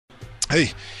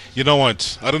Hey, you know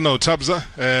what? I don't know,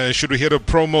 Tabza. Should we hit a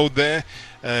promo there?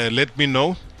 Let me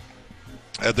know.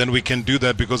 Then we can do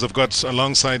that because I've got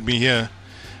alongside me here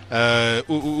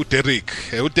Derrick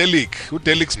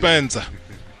Spencer.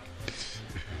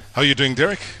 How you doing,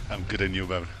 Derrick? I'm good, and you,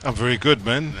 Baba? I'm very good,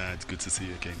 man. Nah, it's good to see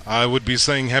you again. I would be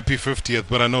saying happy 50th,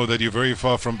 but I know that you're very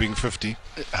far from being 50.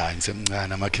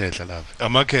 Amakhehla lapha.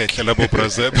 Amakhehla labo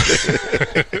Brazil.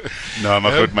 No, I'm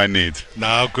afraid my need.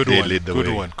 No, good They one. lead the Good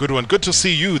way. one. Good one. Good to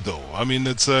see you, though. I mean,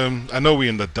 it's. I know we're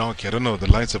in the dark here. I don't know. The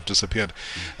lights have disappeared,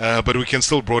 but we can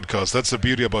still broadcast. That's the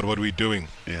beauty about what we're doing.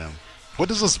 Yeah. What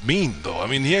does this mean, though? I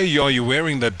mean, here you are. You're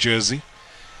wearing that jersey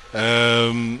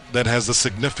that has the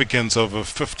significance of a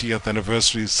 50th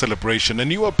anniversary celebration, and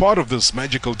you are part of this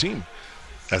magical team.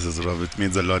 As is, Rob, it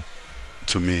means a lot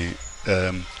to me.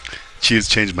 Chiefs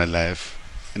changed my life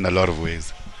in a lot of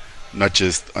ways, not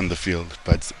just on the field,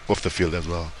 but off the field as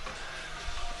well.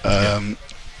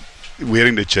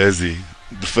 Wearing the jersey,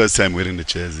 the first time wearing the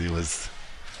jersey was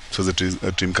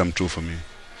a dream come true for me.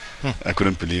 I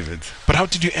couldn't believe it. But how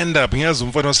did you end up? Here's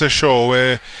a show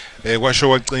where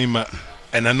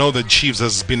and I know that Chiefs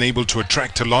has been able to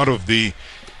attract a lot of the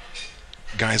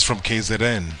guys from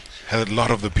KZN, a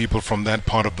lot of the people from that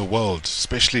part of the world,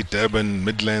 especially Durban,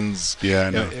 Midlands,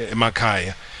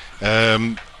 Makai.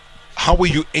 How were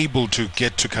you able to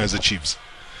get to Kaizer Chiefs?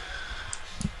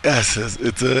 Yes,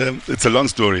 it's a long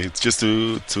story. It's just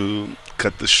to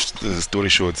cut the story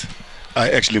short. I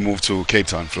actually moved to Cape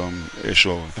Town from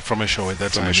Eshowe. From Eshowe at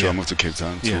that time. From Eshowe, I moved to Cape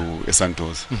Town to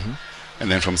Santos. And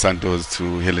then from Santos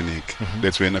to Hellenic.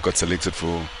 That's when I got selected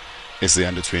for SA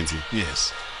Under 20.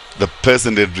 Yes. The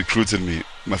person that recruited me,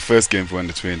 my first game for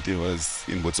Under 20 was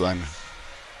in Botswana.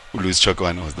 Louis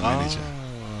Chakwana was the manager.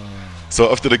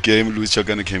 So after the game, Louis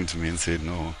Chakwana came to me and said,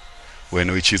 no, we're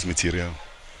no Chiefs material.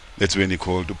 That's when he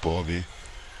called Bobby.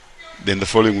 Then the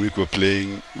following week we were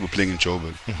playing in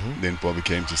Joburg. Then Bobby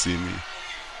came to see me.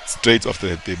 Straight after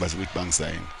that day, but with Bang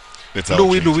signed. That's how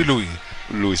Louis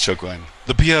Chakwan.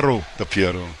 The PRO. The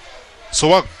PRO. So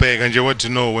what bag and you want to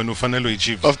know when Ufanelo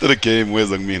Chiefs? After the game, where's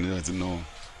Agmin? I said, no,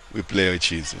 we play our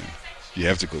Chiefs. Man. You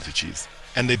have to go to Chiefs.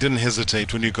 And they didn't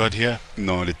hesitate when you got here?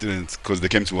 No, they didn't, because they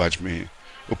came to watch me.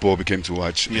 Bobby came to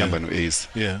watch Yambano Ace.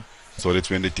 Yeah. So that's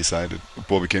when they decided.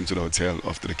 Bobby came to the hotel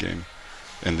after the game,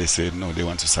 and they said, no, they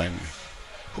want to sign me.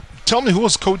 Tell me, who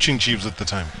was coaching Chiefs at the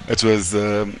time? It was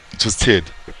Ted.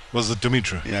 Was it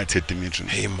Dimitri? Yeah, Ted Dimitri.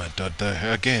 Hey, my daughter.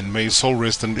 Again, may his soul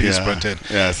rest in peace, bro, Ted.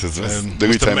 Yes, it was the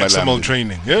maximal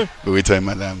training. Yeah. The way time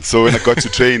alarm. So when I got to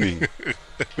training,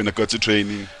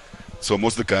 so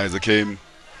most of the guys that came,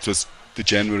 it was the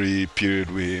January period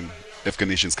where African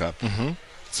Nations Cup.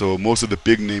 So most of the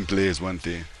big name players weren't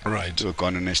there. Right. They were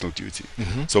gone on national duty.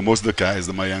 So most of the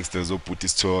guys, my youngsters,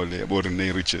 Putis Tole,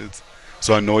 Rene Richards.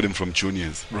 So I know them from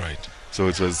juniors. Right. So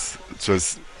it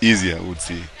was easier, I would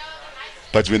say.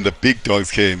 But when the big dogs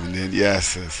came, and then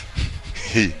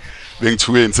hey, being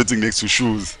twin sitting next to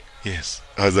Shoes, yes,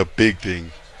 was a big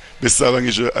thing.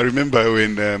 I remember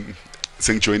when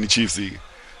joined the Chiefs,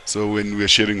 so when we were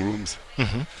sharing rooms,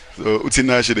 so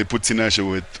Tinashe, they put Tinashe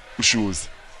with Shoes.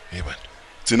 Yeah, but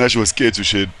Tinashe was scared to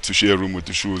share a room with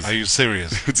the Shoes. Are you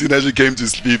serious? Tinashe came to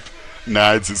sleep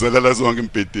nights, so that's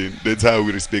how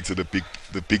we respected the big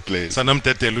players. That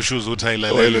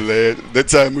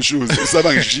time Shoes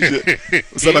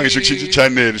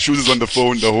channel. Shoes is on the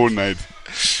phone the whole night.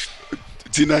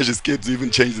 Tinashe is scared to even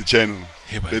change the channel.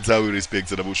 That's how we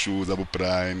respected Abu Shoes, Abu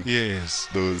Prime. Yes.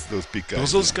 Those big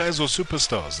guys. Those guys were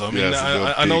superstars. I mean, yes,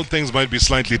 I know things might be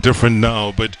slightly different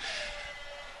now, but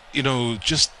you know,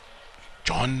 just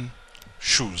John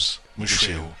Shoes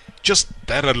Musheo. Just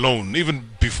that alone, even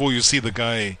before you see the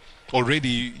guy,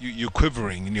 already you're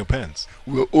quivering in your pants.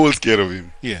 We were all scared of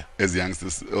him. Yeah. As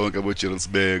youngsters. About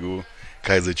Geraldsberg or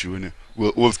Kaizer Jr. We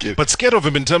were all scared. But scared of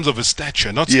him in terms of his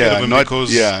stature, not scared of him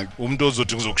because no,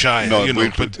 you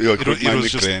know, but it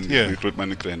was just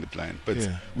But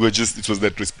we were just, it was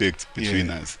that respect between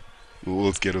us. We were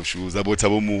all scared of Shoes. About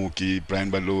Thabo Muki,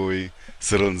 Brian Baloyi,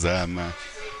 Cyril Nzama.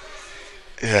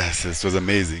 Yes, it was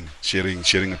amazing sharing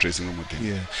a dressing room with him.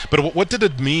 Yeah, but what did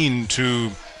it mean to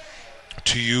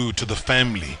you, to the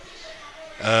family,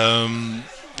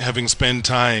 having spent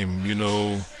time, you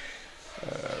know,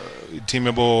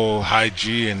 Timebo,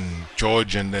 Haji, and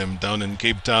George, and them down in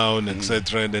Cape Town,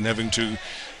 etc., and then having to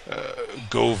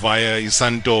go via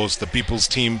Santos, the people's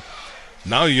team.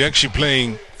 Now you're actually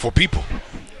playing for people.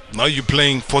 Now you're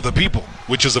playing for the people,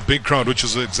 which is a big crowd, which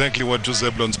is exactly what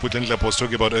Joseph Blonsputenlap was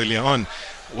talking about earlier on.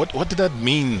 What did that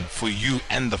mean for you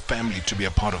and the family to be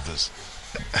a part of this?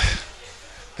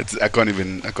 I can't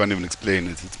even explain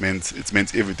it. It's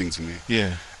meant everything to me.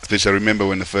 Yeah. Especially I remember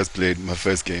when I first played my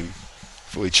first game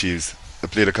for the Chiefs. I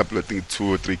played a couple, I think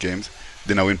 2 or 3 games.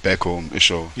 Then I went back home, a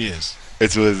show. Yes.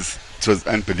 It was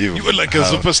unbelievable. You were like a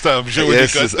superstar, I'm sure.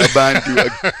 Yes, Bantu.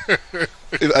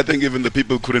 I think even the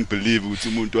people couldn't believe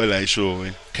Umuntu Alai show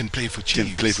can play for Chiefs.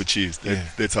 Can play for Chiefs.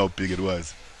 That's how big it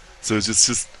was. So it was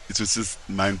just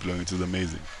mind blowing. It was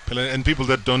amazing. And people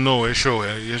that don't know your show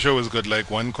has got like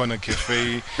one corner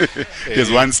cafe. There's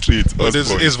one street.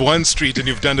 There's one street, and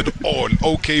you've done it all.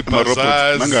 Okay,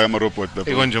 bazaars. Manga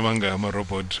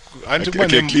robot.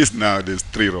 Okay, at least now there's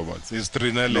 3 robots. There's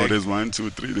 3 now. No, there's 1, 2,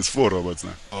 3. There's 4 robots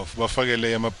now.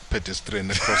 Pedestrian pedestrian.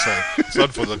 It's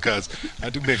not for the cars. I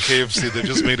think the KFC, they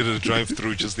just made it a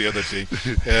drive-through just the other day.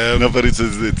 No, but it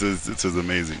was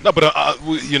amazing. No, but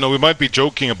we might be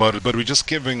joking about it, but we're just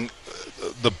giving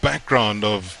the background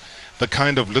of the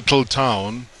kind of little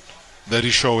town that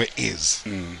Ishowe is.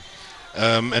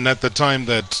 And at the time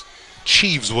that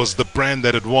Chiefs was the brand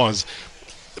that it was,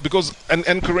 because,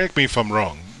 and correct me if I'm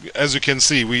wrong, as you can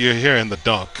see, we are here in the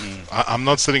dark. I'm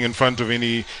not sitting in front of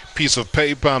any piece of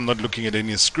paper, I'm not looking at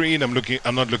any screen, I'm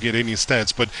not looking at any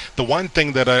stats, but the one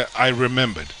thing that I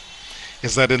remembered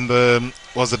is that in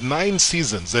was it 9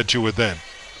 seasons that you were there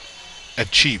at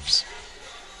Chiefs,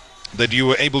 that you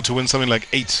were able to win something like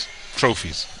 8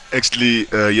 trophies. Actually,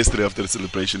 yesterday after the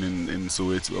celebration in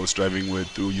Soweto, I was driving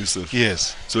with Yusuf.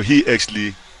 Yes. So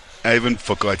I even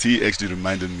forgot, he actually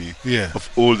reminded me of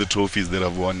all the trophies that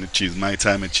I've won at Chiefs, my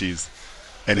time at Chiefs.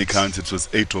 And he counted, it was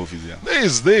 8 trophies,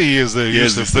 There he is,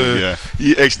 Yusuf.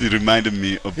 He actually reminded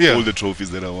me of all the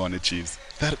trophies that I won at Chiefs.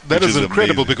 That is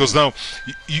incredible, amazing. Because now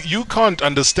you can't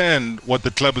understand what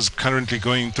the club is currently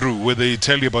going through, where they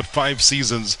tell you about 5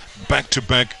 seasons back to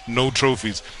back, no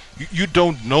trophies. You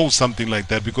don't know something like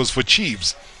that, because for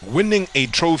Chiefs, winning a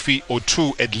trophy or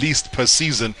 2 at least per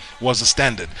season was a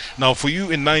standard. Now for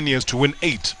you in 9 years to win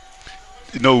 8,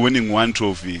 winning 1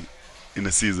 trophy in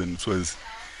a season, it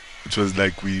was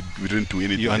like we didn't do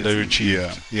anything. You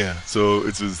underachieved. Yeah. So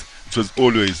it was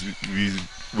always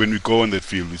when we go on that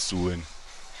field, we used to win.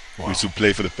 Wow. We used to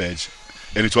play for the badge,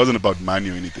 and it wasn't about money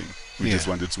or anything. We just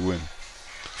wanted to win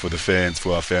for the fans,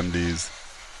 for our families.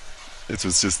 It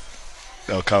was just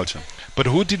our culture. But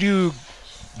who did you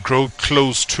grow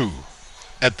close to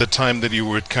at the time that you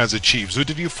were at Kaizer Chiefs? Who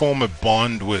did you form a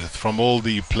bond with from all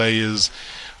the players,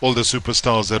 all the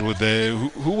superstars that were there?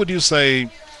 Who would you say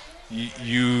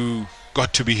you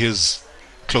got to be his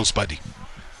close buddy?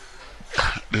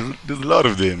 There's a lot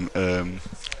of them.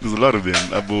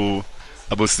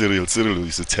 About Cyril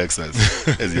used to text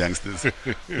us as youngsters.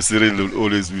 Cyril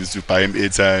always used to buy him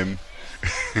airtime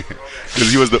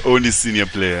because he was the only senior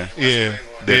player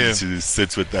that used to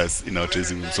sit with us in our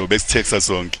dressing room. So best text us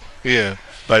song. Yeah.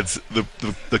 But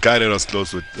the guy that I was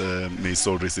close with, may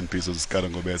soul rest in peace, was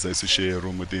Karangobesa. I used to share a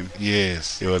room with him.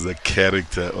 Yes. He was a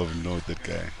character of note, that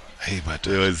guy. Hey, but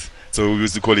so we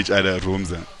used to call each other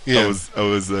Rumza. Yeah. I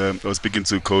was speaking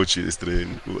to a coach yesterday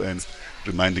and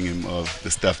reminding him of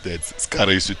the stuff that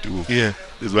Skara used to do. Yeah.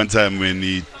 There's one time when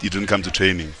he didn't come to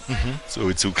training, so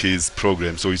he took his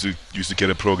program. So he used to get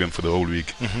a program for the whole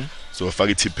week. So I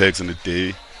faggot T-Packs on the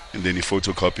day, and then he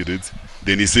photocopied it.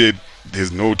 Then he said,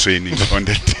 "There's no training on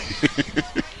that day."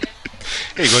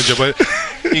 Hey, Gonja,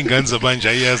 Inganza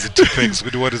Banja, he has the T-Packs.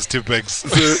 What is T-Packs?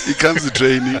 So he comes to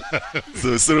training.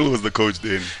 So Cyril was the coach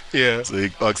then. Yeah. So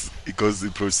he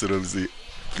approached Cyril and said,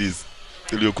 "Please,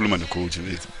 tell your the coach."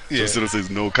 So Cyril says,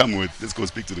 "No, come with. Let's go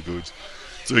speak to the coach."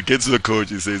 So he gets to the coach.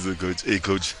 He says to the coach, "Hey,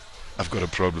 coach, I've got a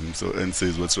problem." So and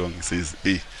says, "What's wrong?" He says,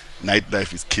 "Hey,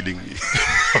 nightlife is killing me."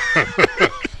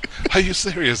 Are you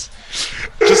serious?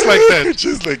 Just like that?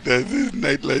 Just like that.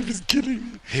 Nightlife is killing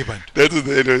me. Hey, man. That was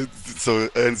the end. So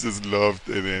Ernst just laughed,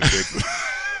 and then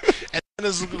and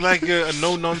it's like a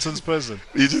no-nonsense person.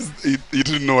 He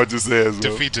didn't know what to say as well.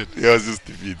 Defeated. He was just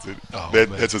defeated. Oh,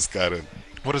 that was Karen.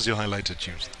 What is your highlight at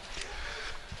Chiefs?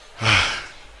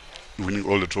 Winning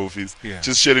all the trophies. Yeah.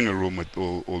 Just sharing a room with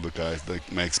all the guys.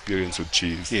 Like my experience with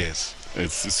Chiefs. Yes.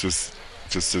 It's just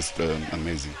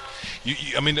amazing.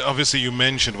 I mean, obviously, you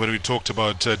mentioned when we talked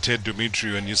about Ted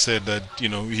Dumitriu, and you said that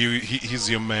he's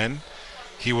your man.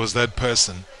 He was that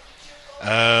person.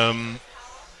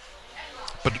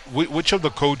 But which of the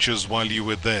coaches, while you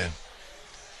were there,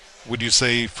 would you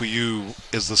say for you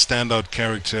is the standout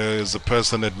character, is the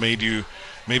person that made you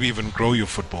maybe even grow your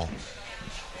football?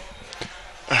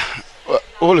 Well,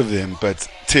 all of them, but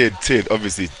Ted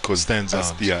obviously stands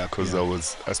out. Yeah, because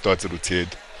I started with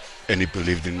Ted, and he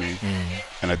believed in me,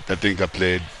 and I think I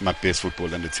played my best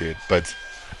football under Ted. But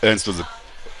Ernst was a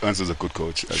good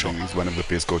coach. I think he's one of the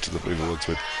best coaches I've ever worked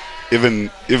with.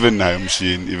 even now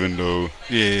Machine, even though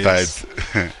Yes.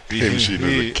 that Machine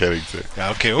was a character.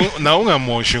 Yeah, okay. Now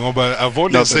ungamoshi, but I've No,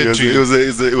 always said to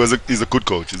you. He's a good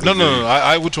coach. He's a No, very-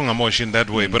 I would ungamoshi in that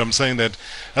way, but I'm saying that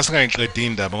that's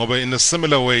in a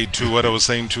similar way to what I was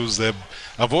saying to Zeb.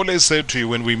 I've always said to you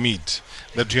when we meet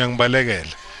that young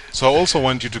Balegel. So I also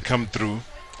want you to come through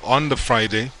on the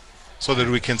Friday so that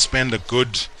we can spend a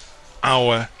good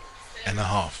hour and a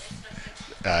half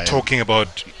talking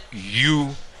about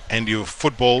you and your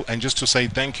football, and just to say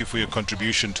thank you for your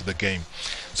contribution to the game.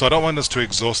 So I don't want us to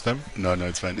exhaust them. No,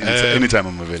 it's fine. Anytime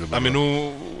I'm available. I mean,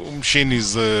 Mshin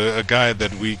is a guy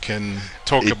that we can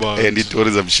talk about. And the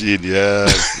stories of Machine,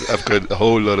 yes. I've got a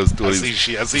whole lot of stories.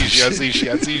 Azishi.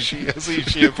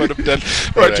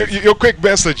 Right, your quick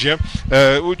message, yeah?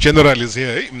 General is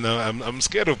here. Hey, no, I'm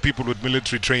scared of people with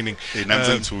military training. Hey,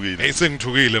 Man.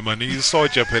 He's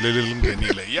such a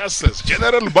yes,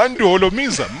 General Bantu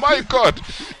Holomisa. My God.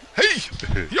 Hey,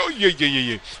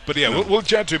 yeah. But yeah, we'll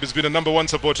chat to him. He's been a #1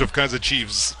 supporter of Kaizer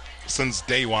Chiefs since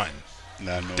day one.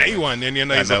 Day one, and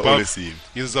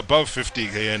he's above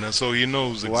 50, so he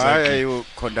knows exactly. Why are you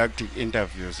conducting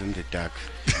interviews in the dark,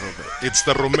 Robert? It's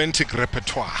the romantic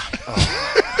repertoire.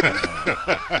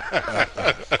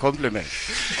 Compliment.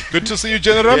 Good to see you,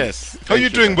 General. Yes. How are you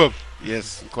doing, Bob?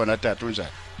 Yes, Konata Tunja.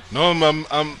 No,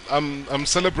 I'm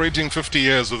celebrating 50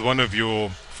 years with one of your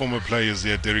former players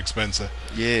here, Derrick Spencer.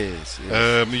 Yes.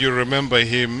 You remember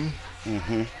him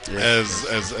Yes,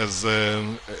 as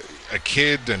a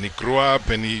kid, and he grew up,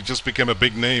 and he just became a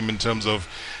big name in terms of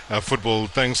football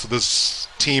thanks to this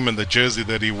team and the jersey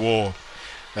that he wore.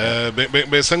 But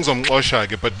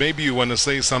maybe you want to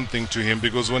say something to him,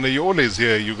 because when you're always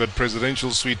here, you got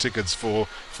presidential suite tickets for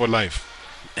life.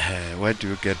 Where do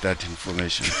you get that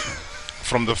information from?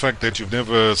 From the fact that you've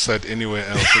never sat anywhere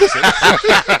else.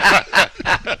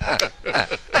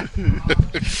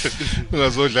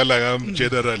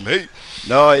 General, hey.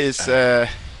 No, it's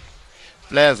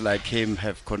players like him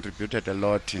have contributed a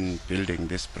lot in building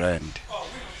this brand,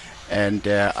 and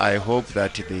I hope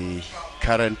that the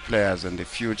current players and the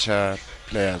future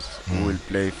players who will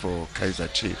play for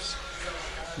Kaizer Chiefs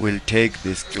will take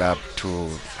this club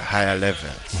to higher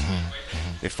levels.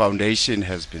 The foundation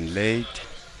has been laid.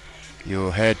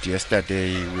 You heard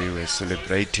yesterday we were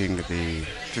celebrating the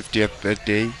 50th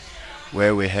birthday,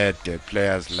 where we had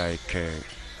players like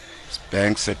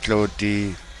Banks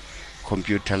Etlodi,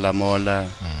 Computer Lamola,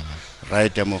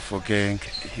 Ryder Mofokeng,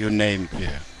 you name it.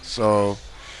 Yeah. So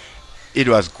it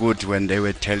was good when they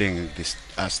were telling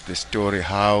us the story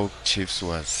how Chiefs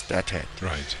was started.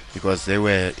 Right. Because they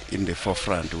were in the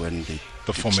forefront when the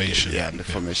formation. Yeah, the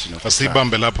formation of the club.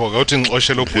 Asibambe lapho uthi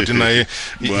Nxoshelo Bhuti naye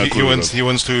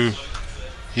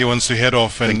he wants to head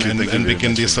off and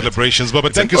begin these celebrations.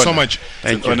 But thank you so much.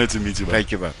 Thank you. Honor to meet you.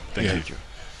 Thank you, Bob. Thank you.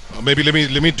 Maybe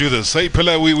let me do this. Hey,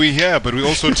 Pilla, we here, but we're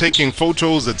also taking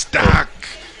photos. It's dark.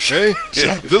 Hey,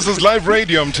 this is live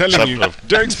radio, I'm telling you.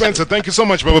 Derrick Spencer, thank you so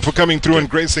much, Baba, for coming through and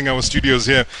gracing our studios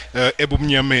here.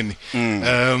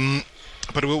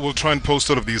 But we'll try and post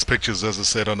all of these pictures, as I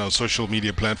said, on our social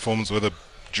media platforms, whether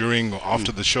during or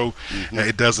after the show.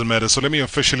 It doesn't matter. So let me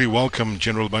officially welcome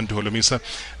General Bantu Holomisa,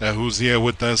 who's here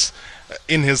with us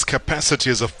in his capacity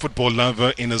as a football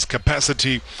lover, in his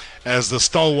capacity as the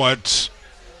stalwart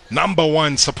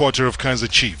 #1 supporter of Kaizer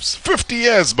Chiefs. 50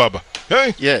 years, Baba.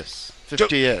 Hey? Yes,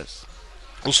 50 years.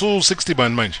 Also 60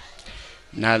 band manje.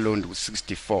 Nalund was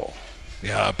 64.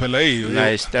 Yeah, Pele. When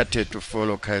I started to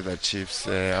follow Kaizer Chiefs,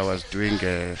 I was doing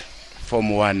Form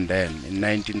 1 then in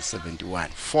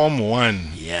 1971. Form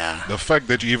 1. Yeah. The fact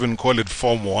that you even call it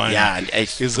Form 1 and I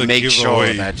is a make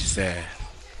giveaway. sure that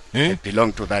I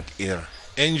belong to that era.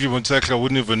 Angie Motakla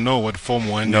wouldn't even know what Form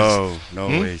 1 is. No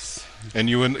ways. And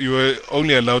you were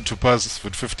only allowed to pass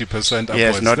with 50% upwards.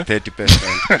 Yes, not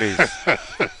 30%, please.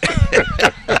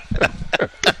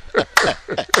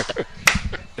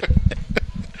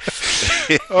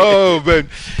 Oh man,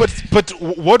 but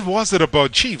what was it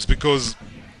about Chiefs? Because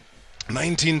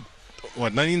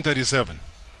 1937.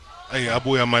 Hey,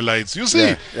 Abuya, my lights. You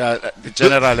see, the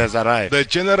general has arrived. The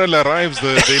general arrives.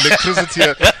 The electricity.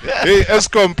 Hey,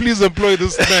 Eskom, please employ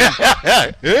this man.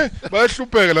 Yeah,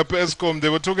 Eskom. They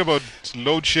were talking about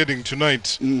load shedding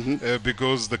tonight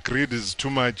because the grid is too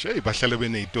much. Hey, and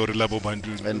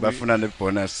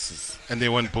bonuses. And they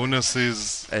want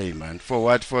bonuses. Hey man, for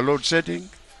what? For load shedding?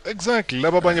 Exactly.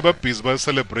 Laba banye babhizi ba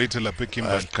celebrate lapha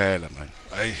eKimberley. Asiqhela man.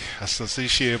 Ay,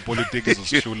 asasishiye politics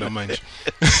zosihlula manje.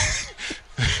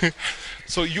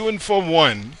 So you in Form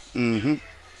 1.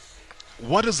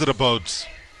 What is it about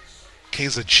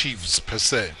Kaizer Chiefs per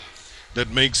se that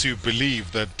makes you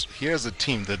believe that here's a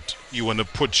team that you want to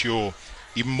put your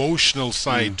emotional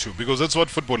side too? Because that's what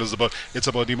football is about. It's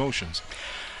about emotions.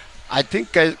 I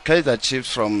think Kaizer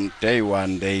Chiefs from day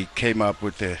one, they came up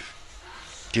with a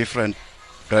different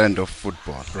brand of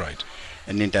football. Right.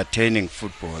 An entertaining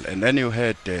football. And then you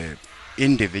had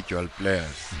individual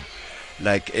players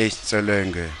like Ace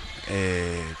Tselenge,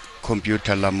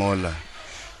 Computer Lamola,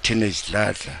 Teenage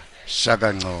Ladla,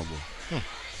 Shaka Ngobo,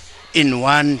 in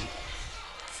one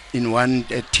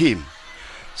team.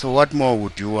 So what more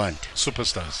would you want?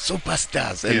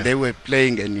 Superstars. And they were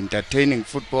playing an entertaining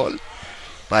football.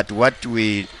 But what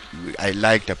I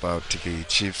liked about the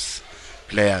Chiefs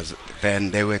players,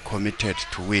 then they were committed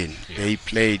to win. They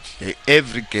played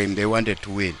every game, they wanted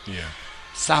to win.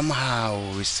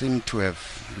 Somehow we seem to have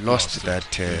lost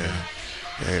that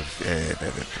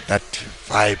that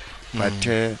vibe. But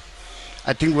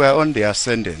I think we're on the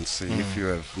ascendance, if you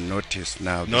have noticed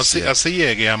now. No,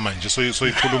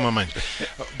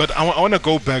 but I want to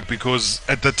go back, because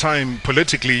at the time,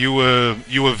 politically, you were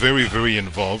very, very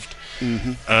involved.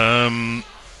 And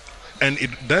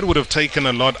that would have taken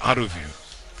a lot out of you.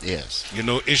 Yes. You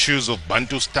know, issues of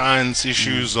Bantu stance,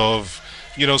 issues of,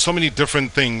 you know, so many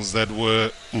different things that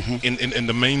were in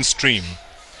the mainstream.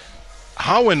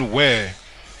 How and where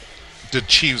did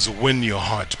Chiefs win your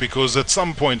heart? Because at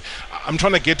some point, I'm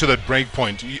trying to get to that break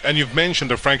point, and you've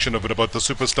mentioned a fraction of it about the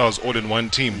superstars all in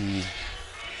one team.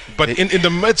 But in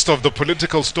the midst of the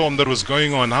political storm that was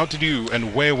going on, how did you,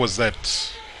 and where was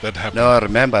that happened? No, I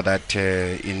remember that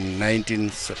between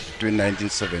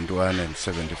 1971 and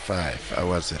 75, I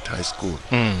was at high school,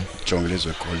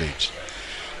 Jonglizwe College.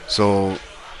 So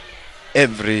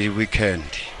every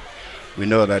weekend, we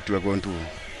know that we're going to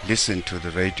listen to the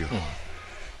radio.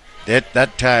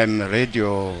 That time,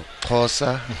 Radio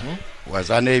Xhosa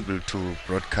was unable to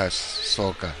broadcast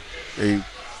soccer. They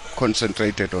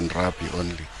concentrated on rugby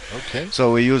only. Okay.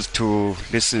 So we used to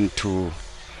listen to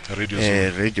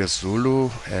Radio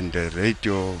Zulu and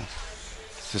Radio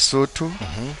Sesotho.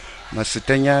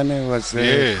 Masitenyane was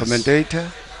a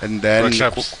commentator, and then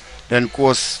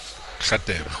Kos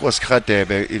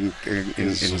Khatebe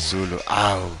in Zulu.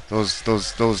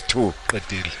 Those two.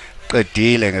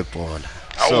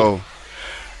 So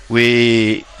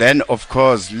we then, of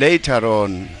course, later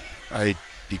on, I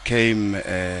became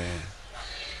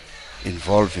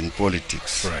involved in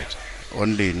politics. Right.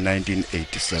 Only in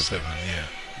 1987,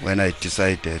 when I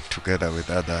decided, together with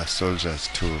other soldiers,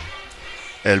 to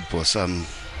elbow some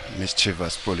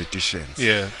mischievous politicians.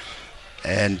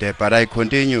 And but I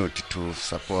continued to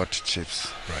support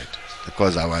Chiefs. Right.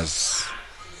 Because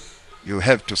you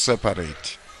have to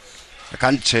separate. I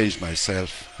can't change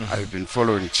myself. I've been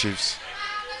following Chiefs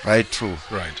right through.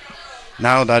 Right.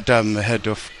 Now that I'm head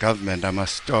of government, I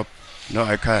must stop. No,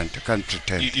 I can't. I can't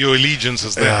pretend. Your allegiance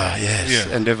is there. Yes.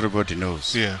 And everybody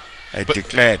knows. I But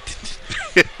declared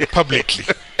publicly.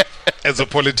 As a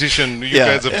politician, you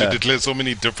guys have to declare so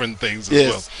many different things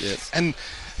as well. Yes. And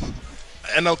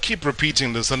I'll keep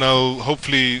repeating this, and I'll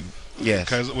hopefully,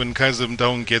 when Kaizer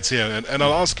Motaung gets here, and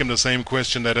I'll ask him the same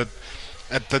question, that at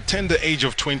the tender age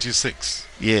of 26,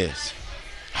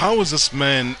 how is this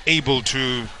man able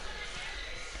to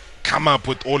come up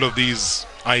with all of these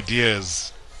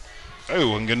ideas?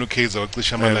 Oh, I'm going to Kaizer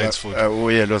wacisha lights for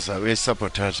we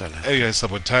sabotage.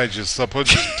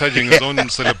 Sabotaging his own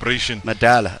celebration.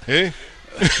 Madala. Hey?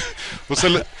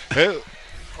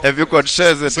 Have you got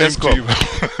shares at Eskom?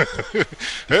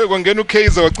 Hey, kwangena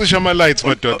uKaizer wacisha lights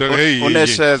madoda. Hey. Une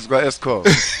shares kwa Eskom.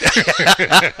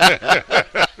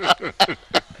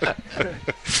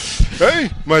 Hey,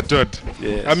 madoda.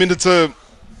 Yes. I mean, it's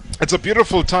a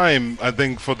beautiful time, I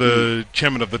think, for the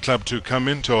chairman of the club to come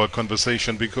into our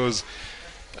conversation, because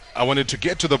I wanted to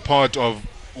get to the part of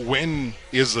when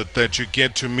is it that you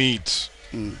get to meet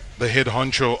the head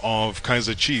honcho of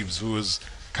Kaizer Chiefs, who is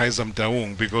Kaizer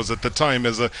Motaung, because at the time,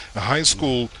 as a high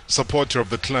school supporter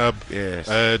of the club,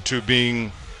 to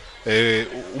being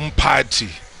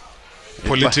umpati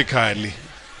politically.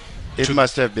 It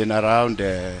must have been around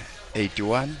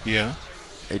 81.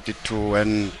 82,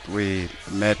 when we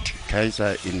met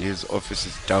Kaizer in his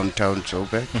offices downtown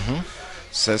Joburg.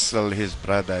 Cecil, his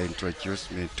brother,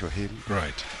 introduced me to him.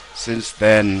 Right. Since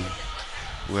then,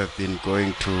 we have been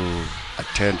going to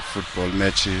attend football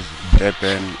matches in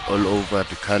Durban, all over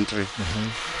the country,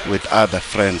 with other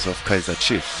friends of Kaizer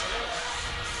Chiefs.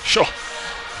 Sure.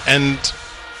 And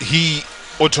he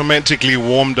automatically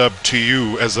warmed up to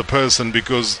you as a person,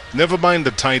 because never mind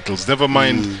the titles, never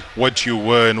mind what you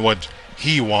were and what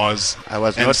he was,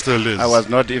 still is. I was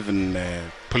not even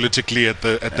politically at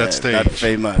that stage that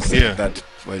famous at that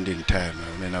point in time.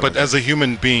 But as a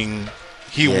human being,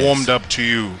 he warmed up to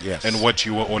you and what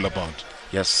you were all about.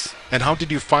 Yes. And how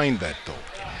did you find that, though?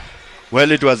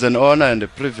 Well, it was an honor and a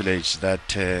privilege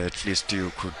that at least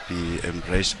you could be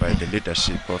embraced by the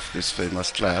leadership of this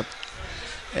famous club.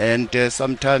 And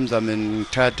sometimes I'm in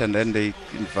chat and then they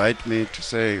invite me to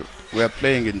say, we are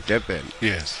playing in Durban.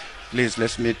 Yes. Please,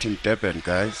 let's meet in Durban,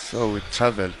 guys. So we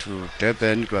traveled to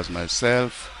Durban. It was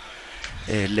myself,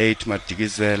 late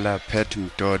Matigizela, Pet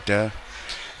Mtoda,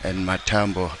 and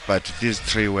Matambo. But these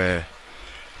three were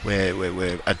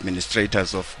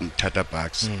administrators of Mtata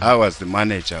Bucks. I was the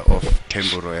manager of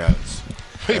Tembu Royals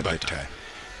at the time.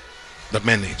 The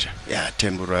manager? Yeah,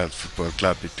 Tembu Royals Football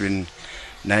Club between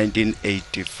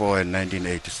 1984 and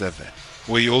 1987.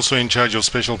 Were you also in charge of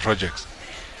special projects?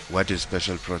 What is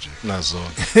special project? Nazo.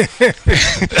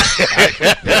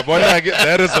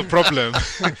 That is a problem.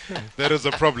 That is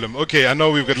a problem. Okay, I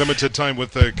know we've got limited time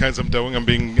with Kaizer Motaung. I'm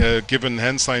being given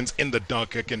hand signs in the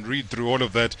dark. I can read through all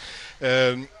of that.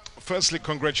 Firstly,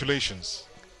 congratulations.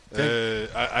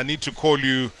 I need to call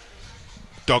you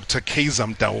Dr.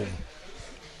 Kaizer Motaung,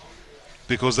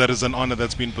 because that is an honor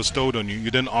that's been bestowed on you.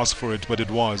 You didn't ask for it, but it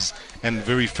was, and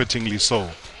very fittingly so.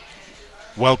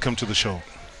 Welcome to the show.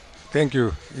 Thank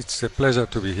you. It's a pleasure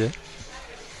to be here.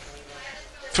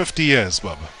 50 years,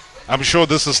 Baba. I'm sure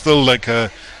this is still like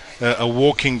a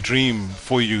walking dream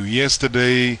for you.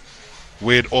 Yesterday,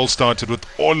 where it all started with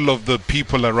all of the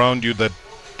people around you that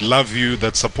love you,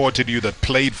 that supported you, that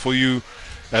played for you,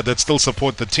 that still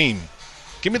support the team.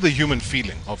 Give me the human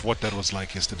feeling of what that was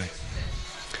like yesterday.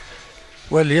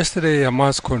 Well, yesterday I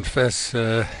must confess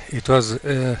it was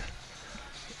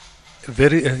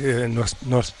very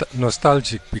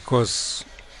nostalgic, because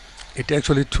it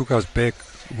actually took us back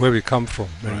where we come from.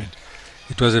 Right.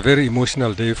 It was a very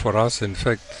emotional day for us. In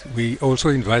fact, we also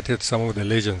invited some of the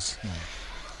legends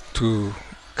to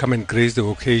come and grace the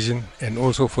occasion, and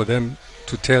also for them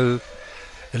to tell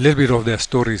a little bit of their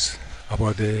stories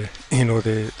about the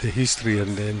history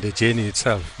and the journey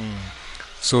itself.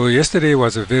 So yesterday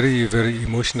was a very, very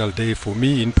emotional day for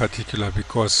me in particular,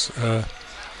 because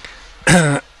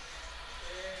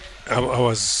I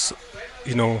was,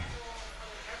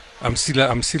 I'm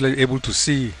still able to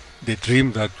see the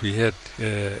dream that we had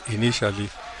initially,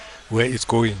 where it's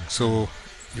going. So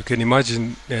you can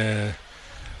imagine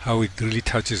how it really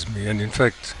touches me. And in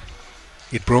fact,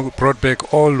 it brought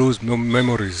back all those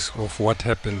memories of what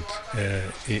happened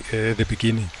at the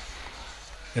beginning.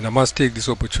 And I must take this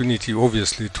opportunity,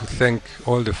 obviously, to thank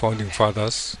all the founding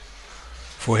fathers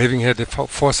for having had the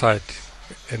foresight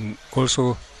and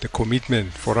also the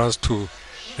commitment for us to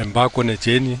embark on a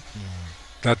journey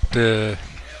that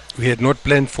we had not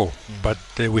planned for, but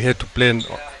we had to plan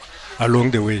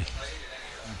along the way.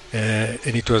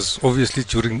 And it was obviously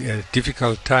during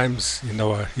difficult times in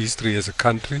our history as a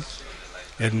country,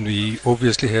 and we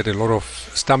obviously had a lot of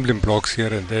stumbling blocks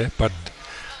here and there, but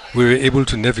we were able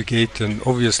to navigate and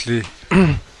obviously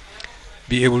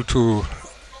be able to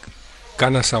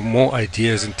garner some more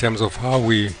ideas in terms of how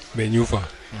we maneuver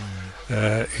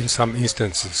in some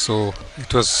instances. So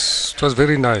it was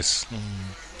very nice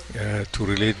to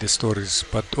relate the stories.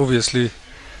 But obviously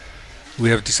we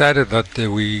have decided that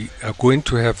we are going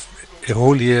to have a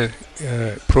whole year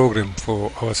program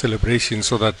for our celebration,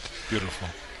 so that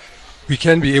we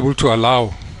can be able to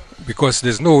allow, because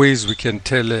there's no ways we can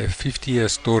tell a 50-year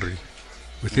story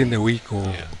within a week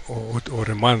or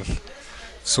a month.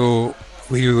 So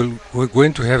we're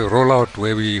going to have a rollout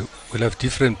where we will have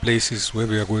different places where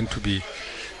we are going to be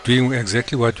doing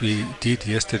exactly what we did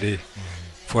yesterday,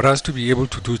 for us to be able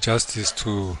to do justice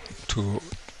to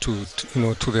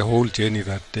the whole journey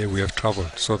that we have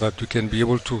traveled, so that we can be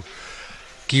able to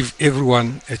give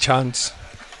everyone a chance,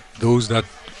 those that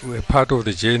were part of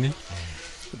the journey,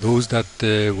 those that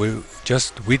were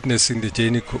just witnessing the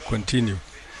journey continue.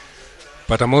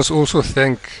 But I must also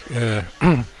thank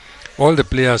all the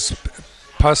players,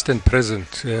 past and present,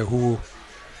 who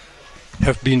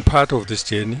have been part of this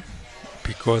journey,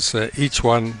 because each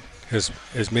one has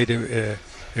made a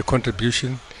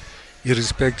contribution,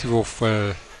 irrespective of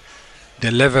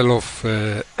the level of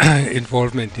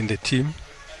involvement in the team.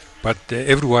 But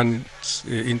everyone's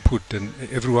input and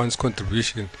everyone's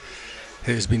contribution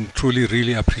has been truly,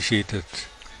 really appreciated.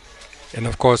 And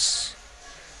of course,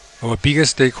 our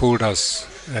biggest stakeholders,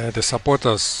 the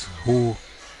supporters who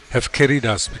have carried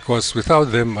us, because without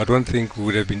them, I don't think we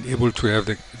would have been able to have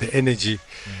the energy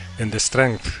and the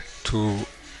strength to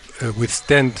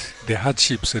withstand the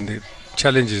hardships and the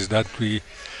challenges that we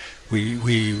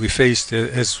faced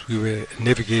as we were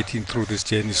navigating through this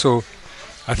journey. So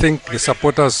I think the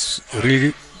supporters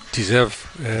really deserve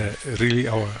really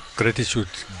our gratitude,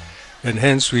 and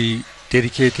hence we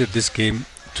dedicated this game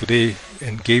today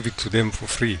and gave it to them for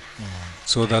free.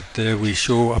 so that we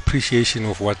show appreciation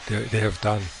of what they have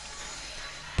done.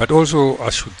 But also, I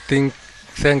should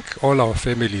thank all our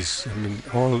families. I mean,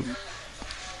 all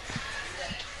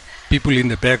people in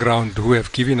the background who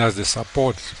have given us the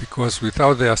support, because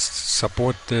without their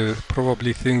support,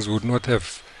 probably things would not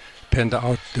have panned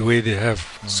out the way they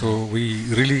have. So we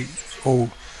really owe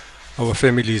our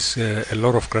families a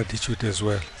lot of gratitude as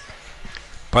well.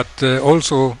 But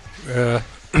also,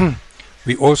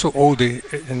 we also owe the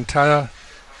entire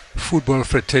football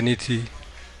fraternity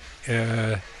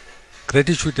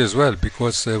gratitude as well,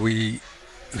 because we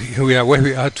are where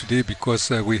we are today because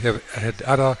we have had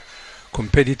other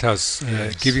competitors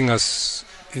giving us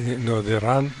the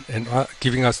run and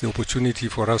giving us the opportunity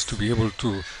for us to be able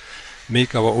to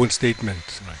make our own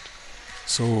statement. Right.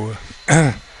 So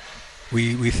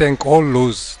we thank all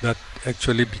those that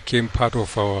actually became part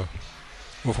of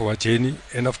our journey,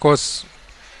 and of course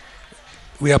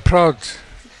we are proud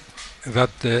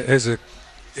that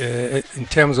in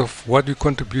terms of what we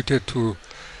contributed to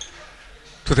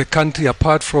the country,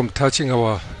 apart from touching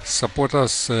our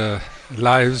supporters'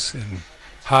 lives and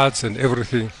hearts and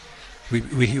everything,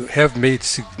 we have made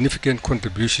significant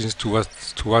contributions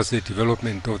towards the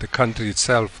development of the country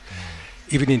itself,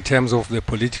 even in terms of the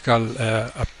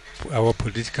our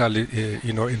political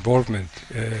involvement.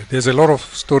 There's a lot of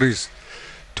stories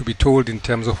to be told in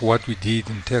terms of what we did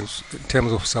in terms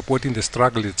of supporting the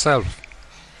struggle itself,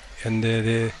 and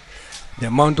the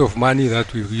amount of money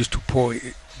that we used to pour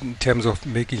in terms of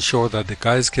making sure that the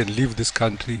guys can leave this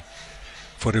country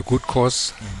for a good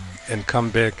cause and come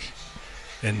back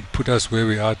and put us where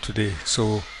we are today.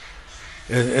 So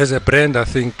as a brand, I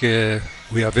think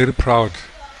we are very proud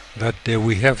that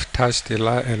we have touched the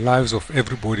lives of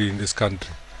everybody in this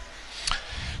country.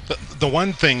 The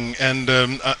one thing, and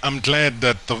I'm glad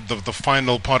that the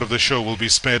final part of the show will be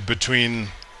spared between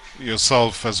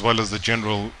yourself as well as the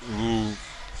General, who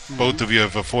both of you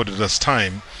have afforded us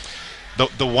time.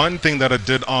 The one thing that I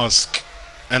did ask,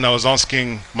 and I was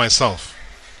asking myself,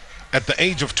 at the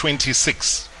age of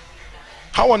 26,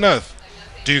 how on earth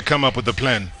do you come up with the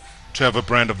plan to have a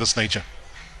brand of this nature?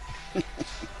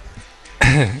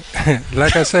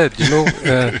 Like I said,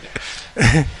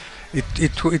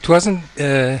 it wasn't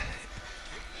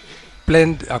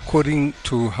planned according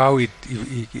to how it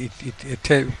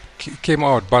came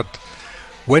out, but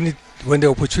when the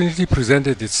opportunity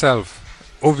presented itself,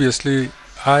 obviously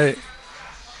I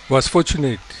was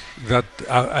fortunate that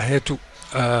I had to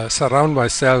surround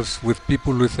myself with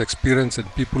people with experience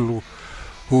and people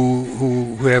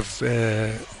who have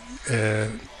a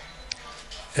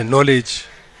knowledge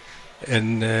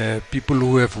and people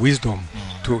who have wisdom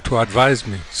to advise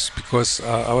me, because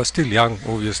I was still young.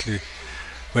 Obviously,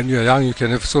 when you are young you can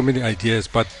have so many ideas,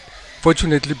 but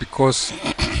fortunately, because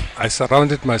I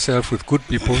surrounded myself with good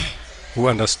people who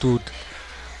understood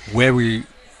where we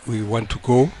want to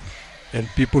go, and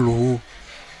people who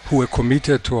were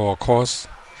committed to our cause.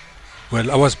 Well,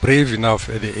 I was brave enough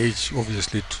at the age,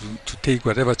 obviously, to take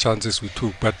whatever chances we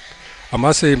took. But I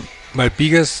must say my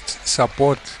biggest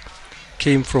support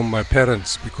came from my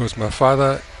parents, because my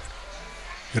father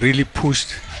really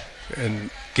pushed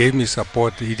and gave me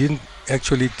support. He didn't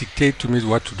actually dictate to me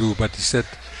what to do, but he said,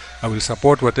 I will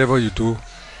support whatever you do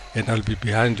and I'll be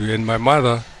behind you. And my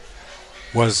mother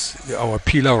was our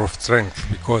pillar of strength,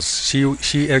 because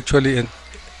she actually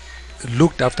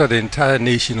looked after the entire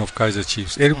nation of Kaizer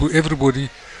Chiefs. Everybody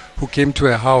who came to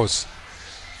her house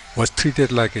was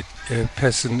treated like a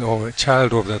person or a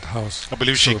child of that house. I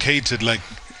believe she catered like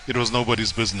it was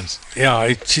nobody's business.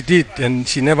 Yeah, she did, and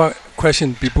she never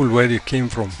questioned people where they came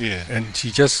from. Yeah. And she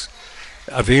just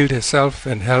availed herself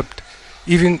and helped,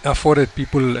 even afforded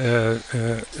people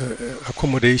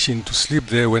accommodation to sleep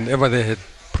there whenever they had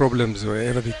problems,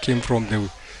 wherever they came from.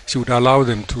 She would allow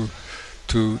them to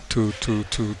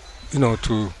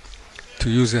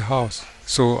use a house.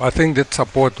 So I think that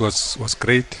support was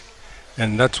great,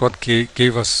 and that's what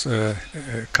gave us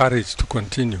courage to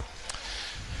continue.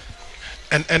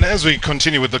 And as we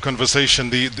continue with the conversation,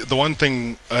 the one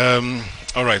thing,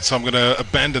 all right, so I'm going to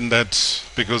abandon that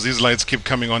because these lights keep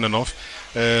coming on and off.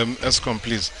 Escom,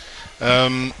 please.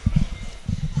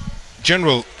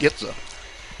 General, Yes, sir.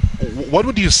 what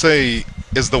would you say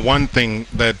is the one thing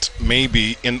that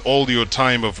maybe in all your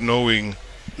time of knowing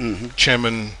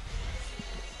Chairman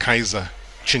Kaizer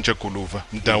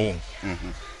Motaung,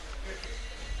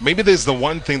 maybe there's the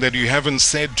one thing that you haven't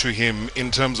said to him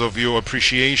in terms of your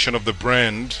appreciation of the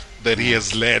brand that he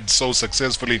has led so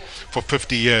successfully for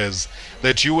 50 years,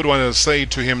 that you would want to say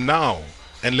to him now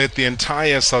and let the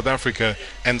entire South Africa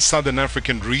and Southern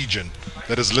African region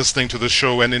that is listening to the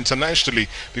show and internationally,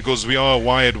 because we are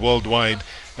wired worldwide,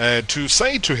 to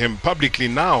say to him publicly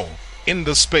now, in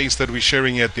the space that we're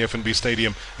sharing at the F&B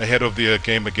Stadium ahead of the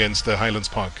game against Highlands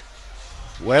Park?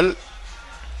 Well,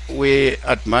 we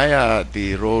admire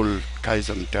the role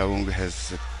Kaizer Motaung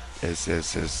has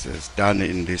done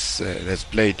in this, has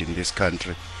played in this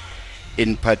country.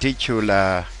 In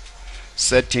particular,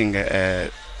 setting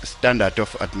a standard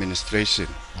of administration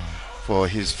for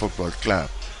his football club.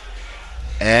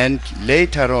 And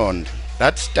later on,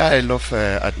 that style of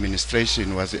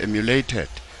administration was emulated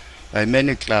by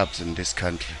many clubs in this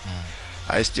country.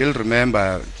 I still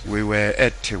remember we were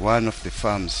at one of the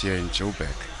farms here in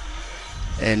Joburg,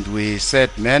 and we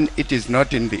said, man, it is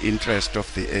not in the interest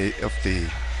of the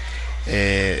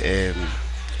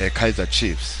Kaizer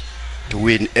Chiefs to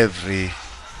win every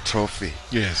trophy.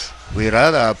 Yes. We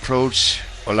rather approach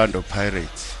Orlando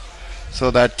Pirates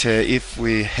so that if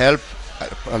we help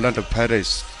Orlando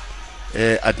Pirates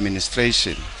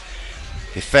administration,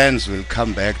 the fans will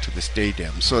come back to the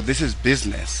stadium. So this is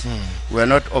business. We're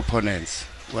not opponents.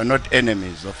 We're not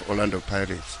enemies of Orlando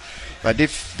Pirates. But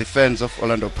if the fans of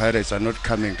Orlando Pirates are not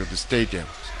coming to the stadium,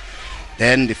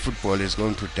 then the football is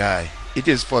going to die. It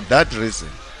is for that reason,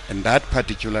 and that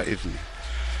particular evening,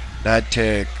 that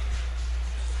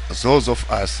those of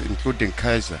us, including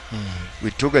Kaizer,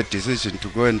 we took a decision to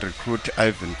go and recruit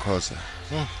Ivan Khoza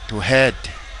to head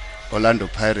Orlando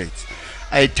Pirates.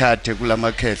 Ayithathe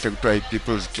kulamakhehle kuthiwa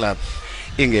People's Club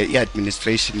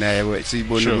administration nayo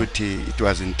siyibona ukuthi it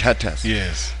was in tatters.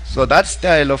 Yes. So that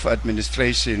style of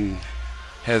administration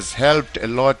has helped a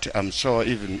lot, I'm sure,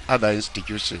 even other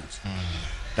institutions.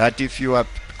 That if you are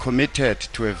committed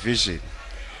to a vision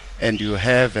and you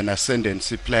have an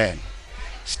ascendancy plan,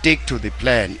 stick to the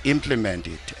plan, implement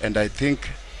it. And I think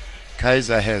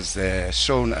Kaizer has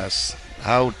shown us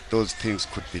how those things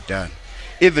could be done.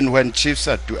 Even when Chiefs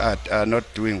are not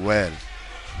doing well,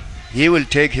 he will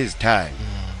take his time.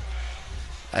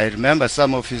 I remember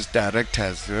some of his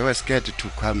directors, they were scared to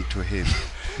come to him,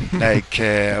 like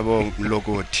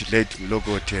Logoti, late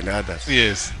Logoti and others.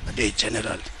 Yes. But they,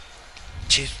 General,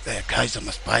 Chiefs, Kaizer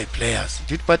must buy players.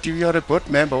 But if you're a board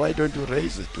member, why don't you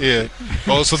raise it? Yeah.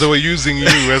 Also, they were using you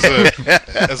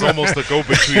as almost a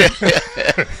go-between.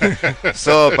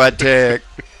 So, but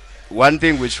one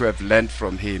thing which we have learned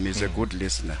from him is a good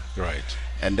listener. Right.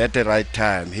 And at the right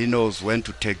time, he knows when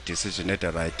to take decision at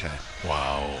the right time.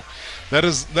 Wow. That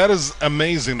is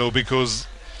amazing, though, because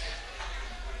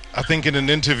I think in an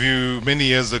interview many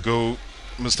years ago,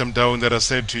 Mr. Motaung, that I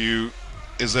said to you,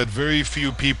 is that very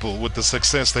few people with the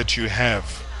success that you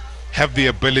have the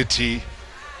ability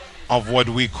of what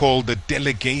we call the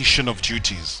delegation of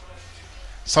duties.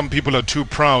 Some people are too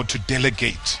proud to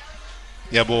delegate.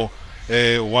 Yabo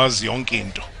was yonke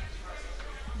into.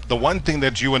 The one thing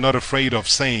that you are not afraid of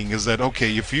saying is that,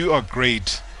 okay, if you are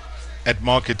great at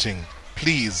marketing,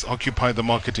 please occupy the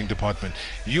marketing department.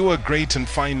 You are great in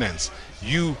finance.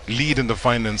 You lead in the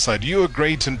finance side. You are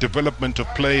great in development of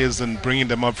players and bringing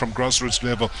them up from grassroots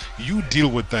level. You deal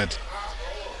with that.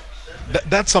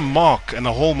 That's a mark and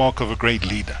a hallmark of a great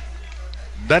leader.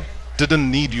 That didn't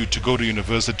need you to go to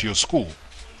university or school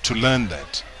to learn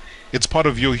that. It's part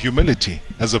of your humility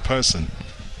as a person.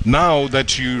 Now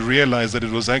that you realize that it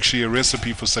was actually a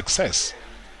recipe for success,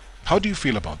 how do you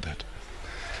feel about that?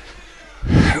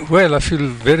 Well, I feel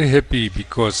very happy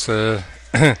because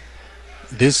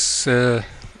this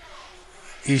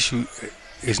issue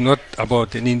is not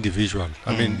about an individual.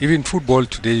 I mean, even football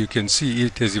today, you can see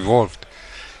it has evolved.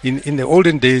 In the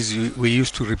olden days, we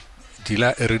used to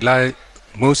rely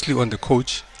mostly on the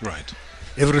coach. Right.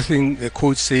 Everything the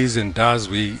coach says and does,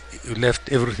 we left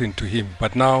everything to him.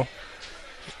 But now,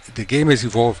 the game has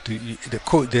evolved.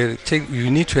 You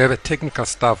need to have a technical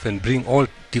staff and bring all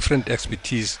different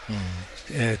expertise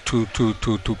to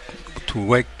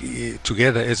work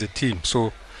together as a team.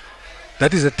 So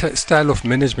that is a style of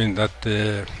management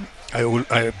that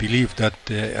I believe that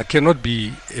I cannot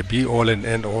be a be all and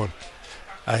end all.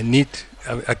 I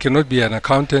cannot be an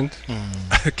accountant.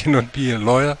 I cannot be a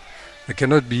lawyer. I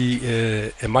cannot be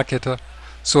a marketer.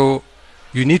 So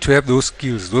you need to have those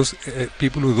skills, those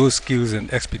people with those skills and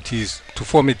expertise to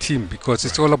form a team, because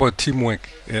it's all about teamwork.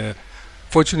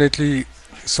 Fortunately,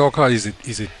 soccer is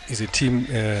a team.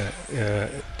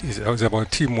 It's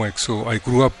about teamwork. So I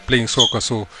grew up playing soccer.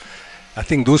 So I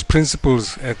think those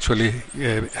principles actually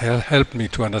helped me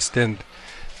to understand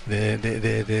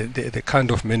the kind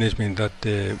of management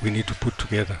that we need to put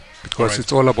together, because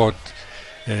it's all about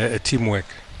teamwork.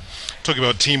 Talking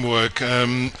about teamwork,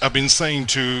 I've been saying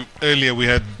earlier we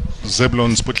had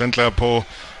Zeblon Sputlanklapo,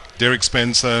 Derrick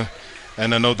Spencer,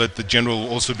 and I know that the general will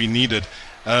also be needed.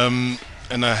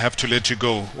 and I have to let you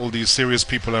go. All these serious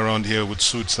people around here with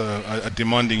suits are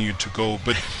demanding you to go.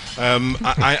 But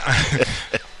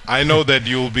I know that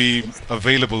you'll be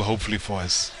available, hopefully, for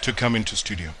us to come into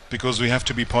studio, because we have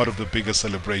to be part of the bigger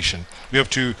celebration. We have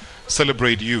to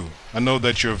celebrate you. I know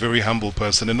that you're a very humble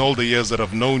person. In all the years that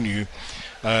I've known you,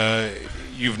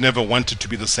 you've never wanted to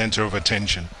be the center of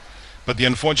attention. But the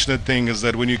unfortunate thing is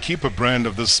that when you keep a brand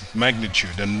of this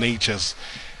magnitude and nature's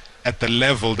at the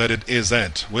level that it is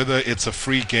at, whether it's a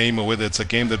free game or whether it's a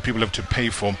game that people have to pay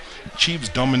for, Chiefs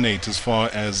dominate as far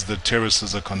as the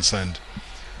terraces are concerned.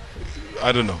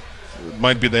 I don't know. It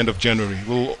might be the end of January.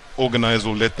 We'll organize,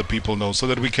 we'll let the people know so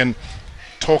that we can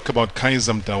talk about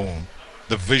Kaizer Motaung,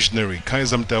 the visionary,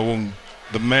 Kaizer Motaung,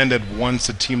 the man that wants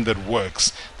a team that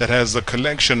works, that has a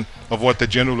collection of what the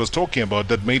general was talking about,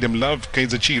 that made him love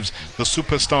Kaizer Chiefs, the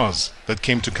superstars that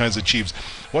came to Kaizer Chiefs.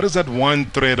 What is that one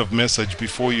thread of message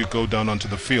before you go down onto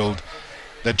the field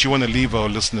that you want to leave our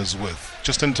listeners with?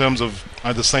 Just in terms of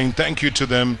either saying thank you to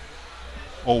them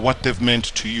or what they've meant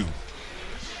to you.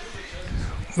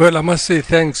 Well, I must say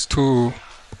thanks to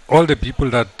all the people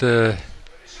that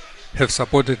have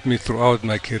supported me throughout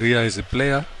my career as a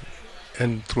player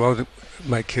and throughout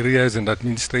my career as an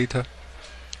administrator.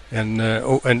 And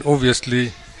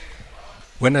obviously,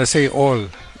 when I say all,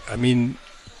 I mean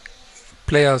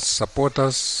players,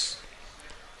 supporters,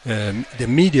 the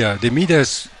media. The media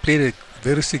has played a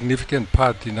very significant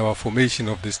part in our formation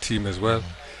of this team as well.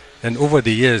 And over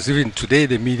the years, even today,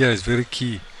 the media is very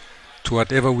key to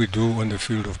whatever we do on the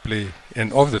field of play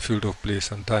and off the field of play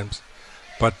sometimes.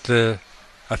 But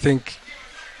I think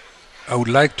I would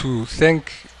like to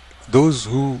thank those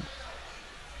who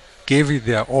gave it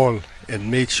their all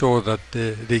and made sure that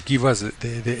they give us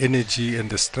the energy and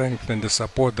the strength and the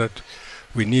support that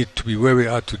we need to be where we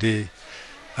are today.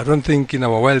 I don't think in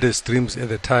our wildest dreams at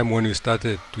the time when we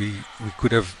started we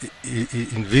could have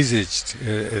envisaged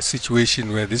a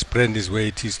situation where this brand is where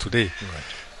it is today. Right.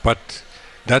 But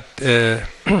that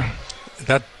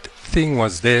that thing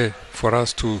was there for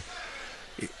us to.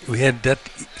 We had that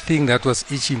thing that was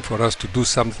itching for us to do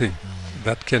something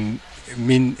that can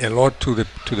mean a lot to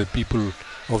the people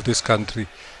of this country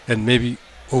and maybe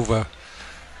over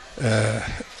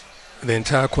the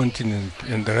entire continent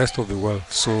and the rest of the world.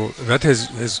 So that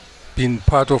has been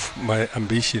part of my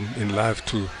ambition in life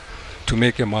to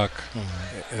make a mark.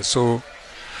 So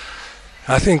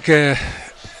I think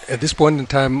at this point in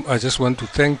time, I just want to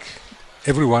thank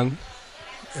everyone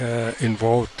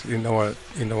involved in our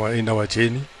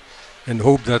journey, and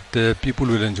hope that people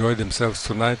will enjoy themselves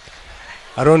tonight.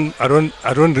 I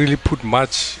don't really put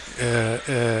much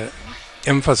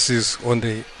emphasis on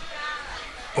the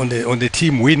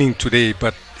team winning today,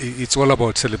 but it's all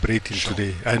about celebrating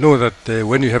today. I know that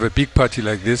when you have a big party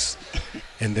like this,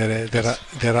 and there's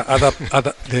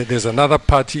another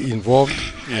party involved.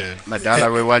 Yeah.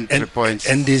 Madala, we want 3 points.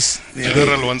 And this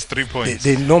General wants 3 points.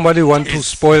 They normally want to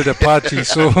spoil the party,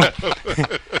 so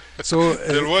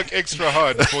they'll work extra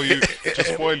hard for you to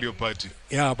spoil your party.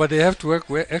 Yeah, but they have to work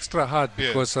extra hard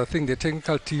because I think the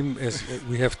technical team,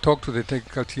 we have talked to the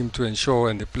technical team to ensure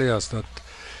and the players that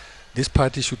this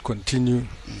party should continue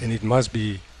and it must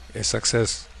be a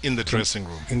success In the dressing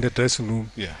room. in the dressing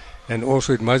room. Yeah. And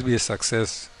also it must be a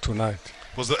success tonight.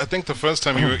 I think the first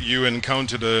time you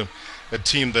encountered a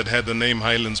team that had the name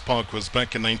Highlands Park was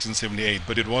back in 1978,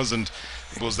 but it wasn't,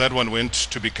 because that one went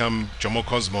to become Jomo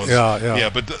Cosmos. Yeah.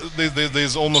 But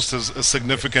there's almost a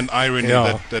signiant irony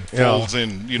that falls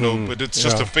in, but it's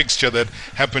just a fixture that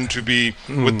happened to be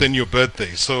within your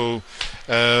birthday. So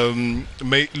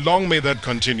long may that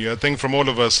continue. I think from all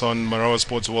of us on Marawa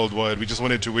Sports Worldwide, we just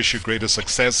wanted to wish you greater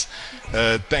success.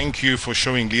 Thank you for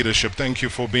showing leadership. Thank you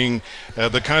for being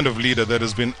the kind of leader that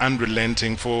has been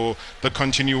unrelenting, for the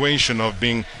continuation of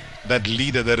being that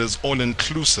leader that is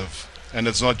all-inclusive. And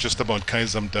it's not just about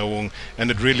Kaizer Motaung, and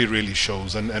it really, really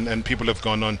shows. And people have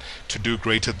gone on to do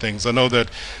greater things. I know that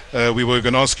we were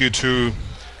going to ask you to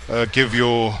give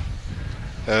your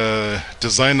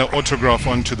designer autograph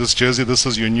onto this jersey. This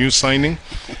is your new signing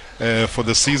for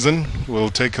the season. We'll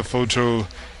take a photo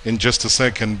in just a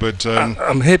second, but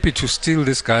I'm happy to steal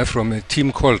this guy from a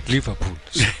team called Liverpool.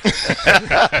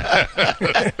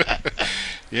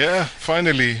 Yeah,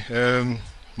 finally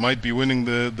might be winning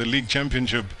the league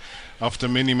championship after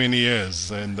many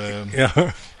years, and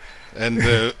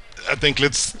I think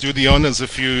let's do the honors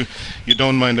if you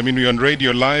don't mind. I mean, we're on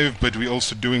radio live, but we're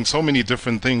also doing so many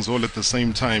different things all at the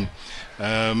same time.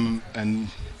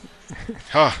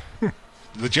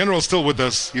 The general's still with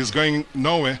us. He's going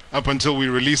nowhere up until we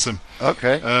release him.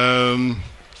 Okay.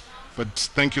 But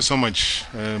thank you so much,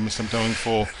 Mr. Motaung,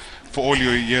 for all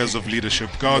your years of leadership.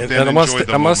 Go out And there and I must, enjoy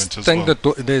the I moment must as thank well.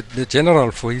 the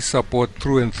general for his support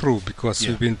through and through, because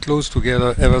we've been close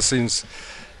together ever since,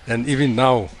 and even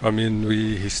now. I mean,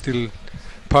 he's still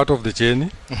part of the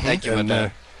journey. Thank you, And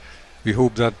Madam. we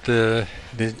hope that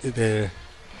the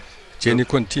journey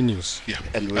continues. Yeah,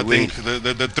 And we I will. think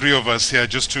the three of us here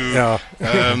just to Yeah.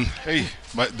 hey,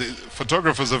 the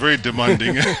photographers are very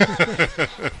demanding.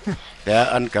 They are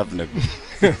ungovernable.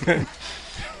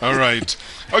 All right.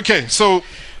 Okay, so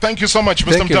thank you so much,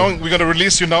 Mr. Thank you. Motaung. We're going to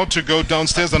release you now to go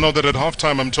downstairs. I know that at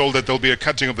halftime I'm told that there'll be a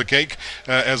cutting of the cake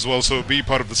as well, so be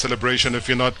part of the celebration if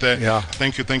you're not there. Yeah.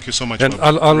 Thank you so much. And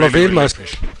Bob. I'll Really, avail really myself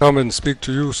appreciate to come and speak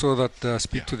to you, so that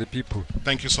speak to the people.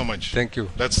 Thank you so much. Thank you.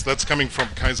 That's coming from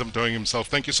Kaizer Motaung himself.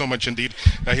 Thank you so much indeed.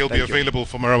 He'll be Thank you. available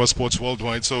for Marawa Sports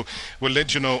Worldwide, so we'll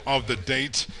let you know of the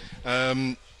date.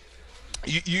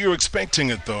 You're expecting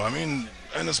it though. I mean,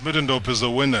 Ernest Middendorp is a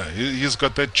winner. He's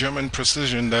got that German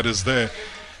precision that is there.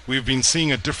 We've been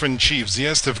seeing at different Chiefs.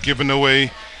 Yes, they've given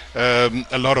away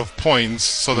a lot of points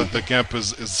so that the gap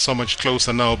is so much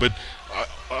closer now. But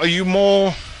are you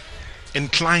more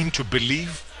inclined to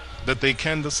believe that they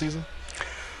can this season?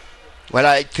 Well,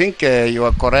 I think you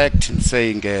are correct in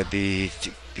saying the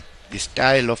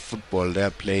style of football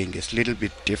they're playing is a little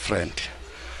bit different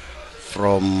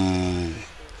from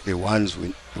the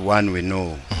one we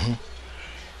know.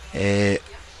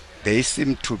 They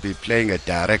seem to be playing a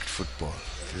direct football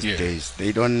these days.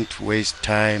 They don't waste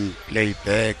time, play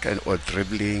back or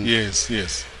dribbling, Yes.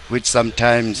 which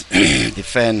sometimes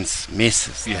defense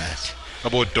misses that.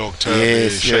 About Doctor,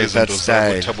 Yes, that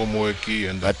style.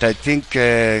 and But I think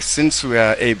since we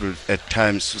are able at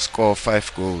times to score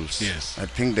 5 goals, Yes. I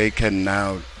think they can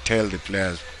now tell the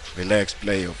players, relax,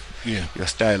 play your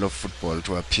style of football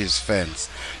to appease fans.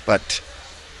 But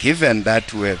given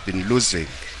that we have been losing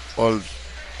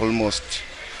almost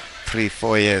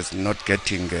 3-4 years not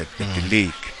getting the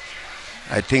league,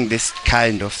 I think this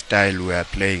kind of style we are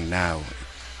playing now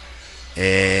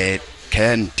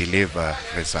can deliver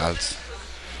results.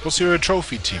 Was you're a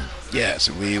trophy team? Yes,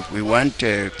 we want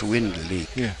to win the league.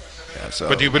 Yeah. So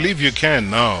But you believe you can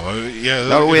now?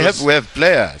 no, we have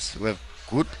players. We have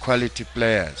good quality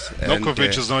players.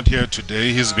 Nokovic is not here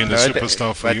today. He's been a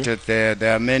superstar for you. But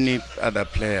there are many other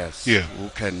players Yeah. who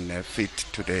can fit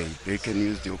today. They can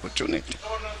use the opportunity.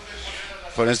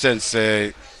 For instance,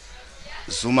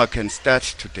 Zuma can start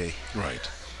today Right.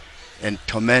 and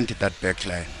torment that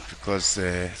backline, because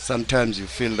sometimes you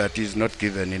feel that he's not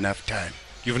given enough time.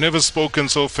 You've never spoken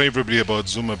so favorably about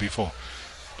Zuma before,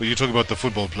 but you talk about the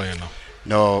football player now.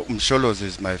 No, Msholos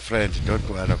is my friend. Don't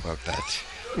worry about that.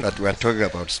 But we are talking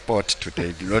about sport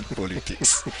today, not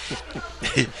politics.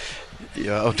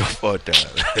 You're out of order.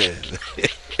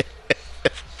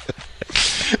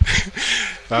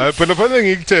 But I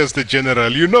think test the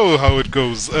general. You know how it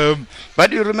goes.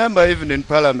 But you remember, even in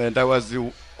Parliament, I was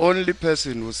the only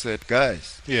person who said,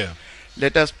 guys, Yeah.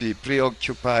 let us be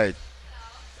preoccupied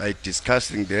by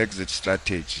discussing the exit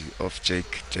strategy of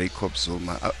Jacob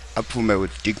Zuma. Aphume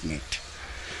with dignity.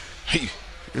 Hey,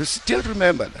 You still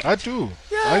remember that? I do.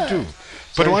 I do.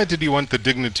 But So- why did he want the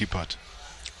dignity part?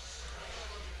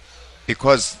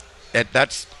 Because at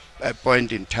that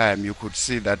point in time, you could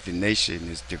see that the nation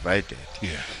is divided.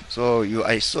 Yeah. So you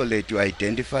isolate, you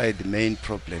identify the main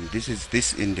problem. This is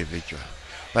this individual.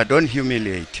 But don't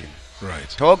humiliate him. Right.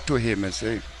 Talk to him and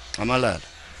say, Amalala,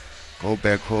 go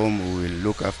back home, we will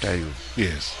look after you.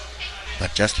 Yes.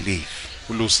 But just leave.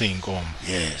 Losing come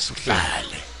Yes,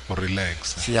 uhlale. or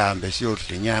relax. Sihambe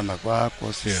siyodla inyama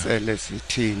kwakho, sisele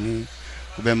sithini,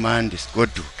 kube mandi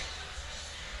sigoduke.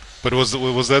 But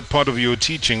was that part of your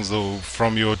teachings, though,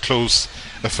 from your close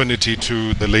affinity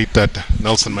to the late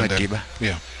Nelson Mandela? Madiba.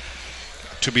 Yeah.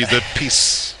 To be that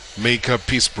peace maker,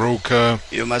 peace broker.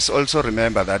 You must also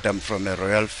remember that I'm from a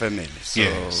royal family. So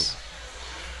Yes.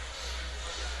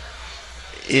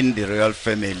 in the royal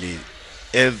family,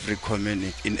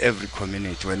 in every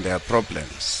community, when there are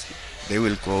problems, they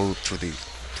will go to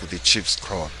the chief's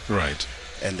court, Right.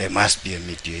 and there must be a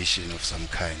mediation of some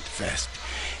kind first.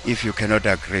 If you cannot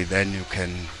agree, then you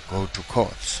can go to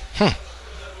courts.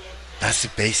 That's the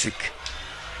basic.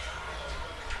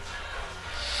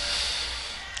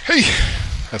 Hey,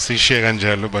 asishiya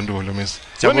kanjalo Bantu Holomisa.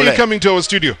 When are you Jabule. coming to our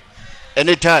studio?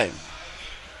 Anytime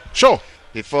Sure.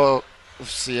 before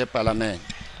siye parliament.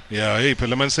 Yeah, hey,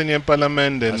 phela manje senye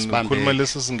parliament and Asibambeni. khuluma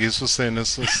lesi singisi sena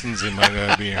sinzima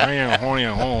kabi. Haya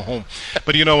hoya ho ho.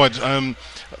 But you know what?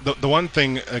 The one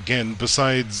thing again,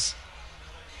 besides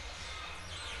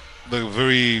the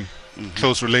very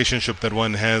close relationship that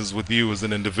one has with you as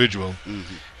an individual,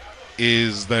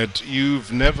 is that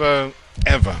you've never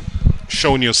ever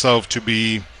shown yourself to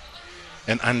be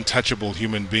an untouchable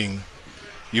human being.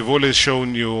 You've always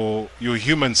shown your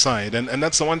human side, and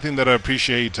that's the one thing that I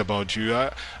appreciate about you.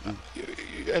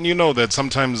 And you know that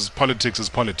sometimes politics is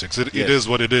politics. It is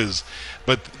what it is.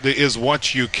 But there is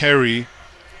what you carry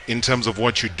in terms of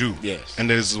what you do. Yes. And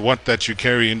there's what that you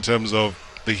carry in terms of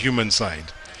the human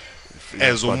side.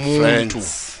 As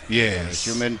friends, yes.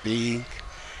 A human being,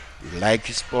 you like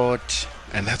sport.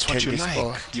 And that's what you like.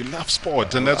 Sport. You love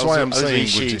sport, and that's why I'm saying.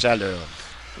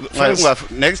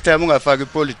 Next time ungafaki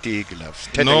politics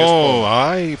la. No,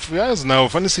 hayi uyazi nawo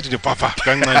fanele sithi nje papa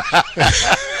kancane.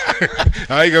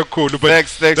 Hayi kakhulu, but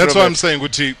thanks, that's Robert. why I'm saying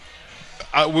ukuthi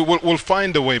we'll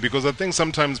find a way, because I think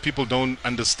sometimes people don't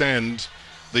understand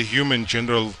the human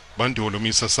general Bantu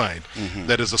Holomisa side.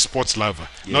 That is a sports lover,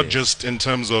 not just in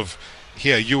terms of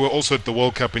here. You were also at the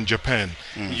World Cup in Japan.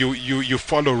 You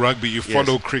follow rugby, you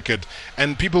follow cricket,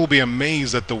 and people will be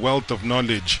amazed at the wealth of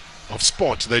knowledge of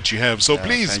sport that you have. So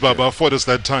please, Baba, afford us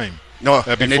that time before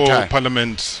anytime.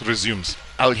 Parliament resumes.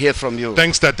 I'll hear from you.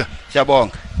 Thanks, Tata.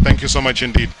 Siyabonga. Thank you so much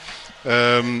indeed.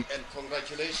 And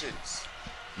congratulations.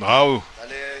 Wow. An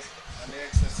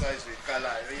exercise with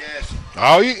Kala. Yes.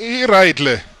 How you right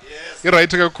le? Yes. You're right,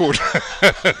 cool.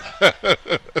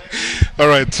 All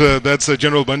right, that's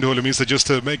General Bantu Holomisa just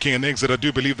making an exit. I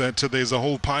do believe that there's a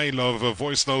whole pile of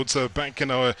voice notes back in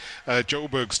our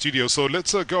Joburg studio. So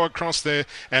let's go across there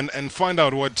and find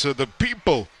out what the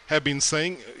people have been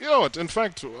saying. You know what? In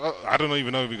fact, I don't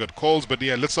even know if we got calls, but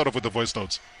yeah, let's start off with the voice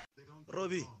notes.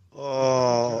 Robbie,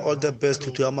 all the best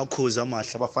to Amakhuza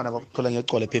Masha Bafana bakuthola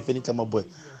ngexole phefeni boy.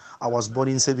 I was born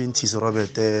in 70s,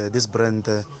 Robert. This brand,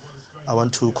 I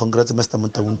want to congratulate Mr.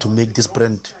 Motaung to make this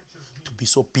brand to be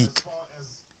so big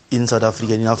in South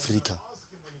Africa and in Africa.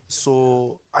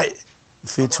 So I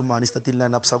feel to man, starting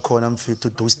lineups are corner. I'm feel to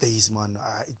those days, man.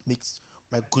 It makes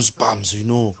my goosebumps, you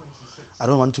know. I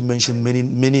don't want to mention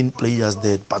many players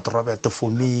there, but Robert, for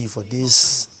me, for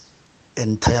this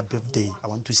entire birthday, I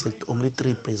want to select only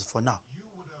 3 players for now.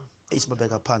 H.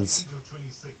 Mabega Pants,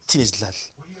 Teenage Lad,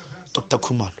 Dr.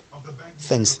 Kumalo.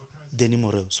 Thanks, Denny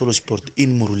Morel, Solo Sport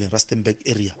in Morule, Rustenburg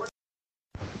area.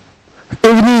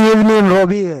 Evening,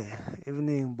 Robbie.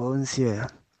 Evening, Bones here.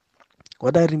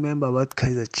 What I remember about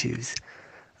Kaizer Chiefs,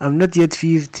 I'm not yet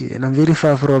 50, and I'm very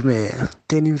far from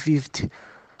turning 50.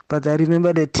 But I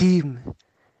remember the team,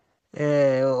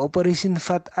 Operation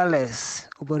Fat Alice,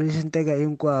 Operation Tega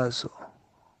Inkwaso,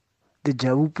 the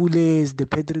Jabu Pules, the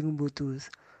Patrick Mbutus.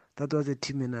 That was a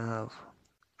team and a half.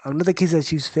 I'm not a Kaizer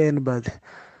Chiefs fan, but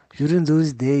during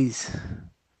those days,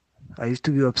 I used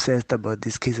to be obsessed about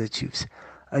these Kaizer Chiefs.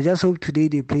 I just hope today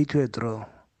they play to a draw,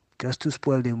 just to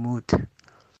spoil the mood.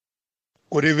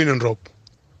 Good evening, Rob.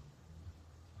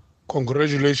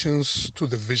 Congratulations to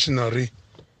the visionary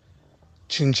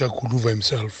Chincha Kuluva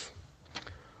himself.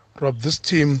 Rob, this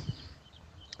team,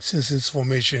 since its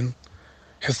formation,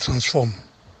 has transformed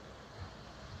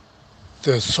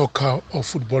the soccer or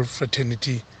football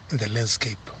fraternity in the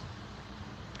landscape.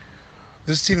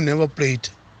 This team never played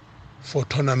for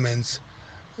tournaments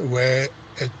where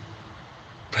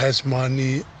prize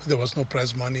money, there was no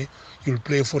prize money. You'll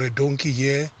play for a donkey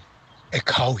here, a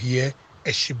cow here,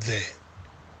 a sheep there.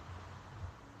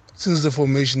 Since the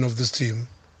formation of this team,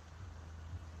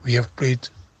 we have played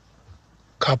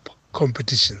cup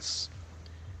competitions.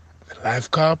 The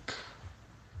Live Cup,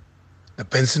 the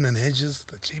Benson and Hedges,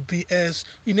 the GPS,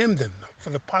 you name them. For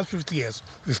the past 50 years,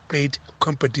 we've played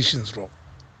competitions, Rob.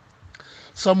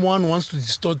 Someone wants to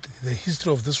distort the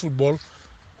history of this football,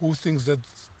 who thinks that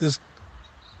this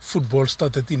football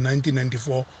started in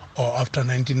 1994 or after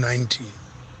 1990.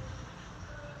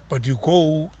 But you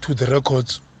go to the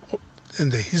records in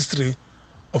the history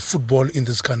of football in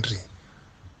this country.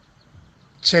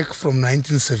 Check from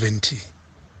 1970.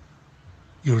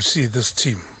 You'll see this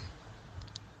team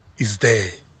is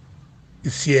there.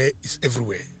 It's here, it's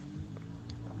everywhere.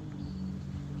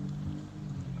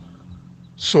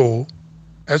 So,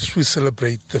 as we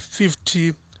celebrate the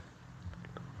 50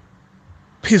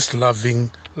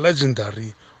 peace-loving,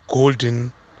 legendary,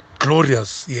 golden,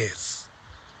 glorious years,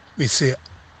 we say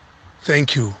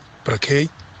thank you, Brake.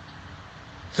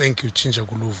 Thank you, Chincha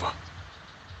Kuluva.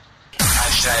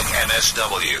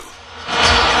 #MSW.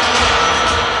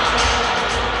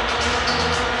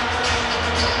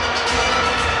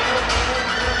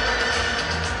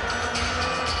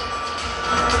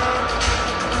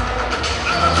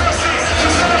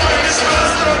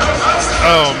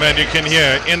 Oh man, you can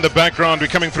hear in the background, we're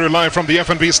coming through live from the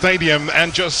FNB Stadium,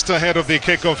 and just ahead of the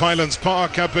kick-off, Highlands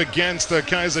Park up against the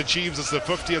Kaizer Chiefs. It's the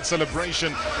 50th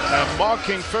celebration,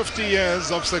 marking 50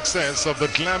 years of success of the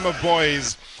Glamour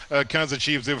Boys Kaizer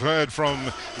Chiefs. We've heard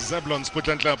from Zebulon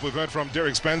Sputlantlap. We've heard from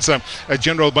Derrick Spencer,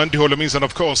 General Bantu Holomisa, and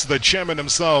of course the chairman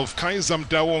himself, Kaizer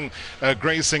Motaung,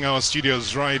 gracing our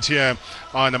studios right here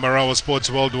on Marawa Sports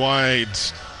Worldwide.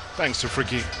 Thanks to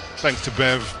Fricky, thanks to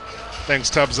Bev, thanks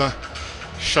Tabza,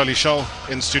 Shali Shal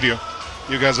in studio.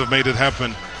 You guys have made it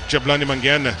happen. Jablani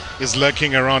Mangena is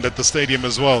lurking around at the stadium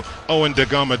as well. Owen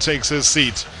Dagama takes his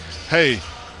seat. Hey,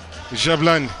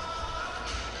 Jablani.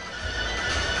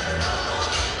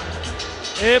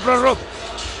 Hey, bro, Rob.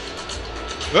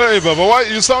 Hey, Baba, why are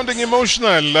you sounding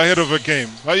emotional ahead of a game?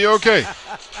 Are you okay?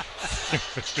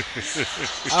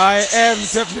 I am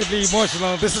definitely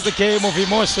emotional. This is a game of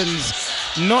emotions,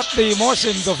 not the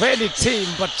emotions of any team,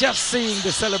 but just seeing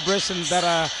the celebrations that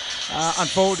are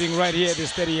unfolding right here at the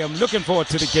stadium. Looking forward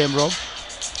to the game, Rob.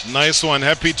 Nice one.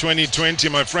 Happy 2020,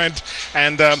 my friend.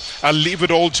 And I'll leave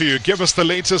it all to you. Give us the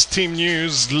latest team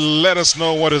news. Let us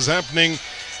know what is happening.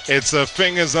 It's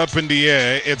fingers up in the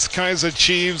air. It's Kaizer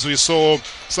Chiefs. We saw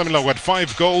something like,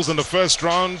 5 goals in the first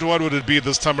round. What would it be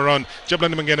this time around?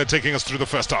 Jablani Mangena taking us through the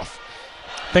first half.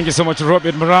 Thank you so much,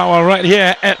 Robert Marawa, right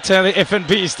here at the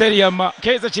FNB Stadium.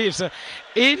 Kaizer Chiefs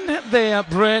in their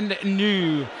brand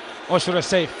new, or should I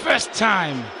say, first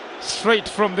time, straight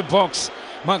from the box.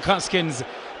 Mark Haskins,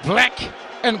 black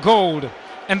and gold.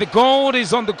 And the gold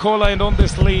is on the collar and on the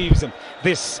sleeves.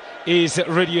 This is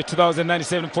Radio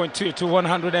 2097.2 to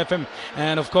 100 FM.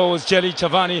 And of course, Jelly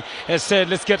Chavani has said,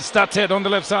 let's get started on the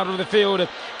left side of the field.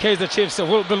 Kaizer Chiefs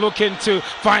will be looking to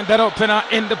find that opener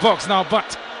in the box now.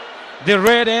 But the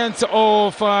red ends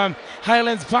of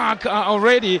Highlands Park are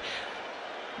already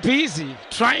busy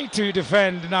trying to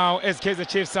defend now, as Kaizer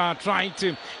Chiefs are trying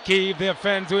to give their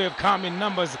fans who have come in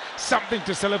numbers something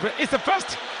to celebrate. It's the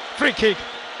first free kick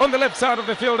on the left side of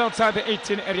the field outside the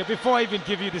 18 area. Before I even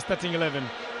give you the starting 11,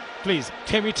 please,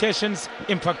 permutations,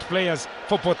 impact players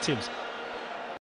for both teams.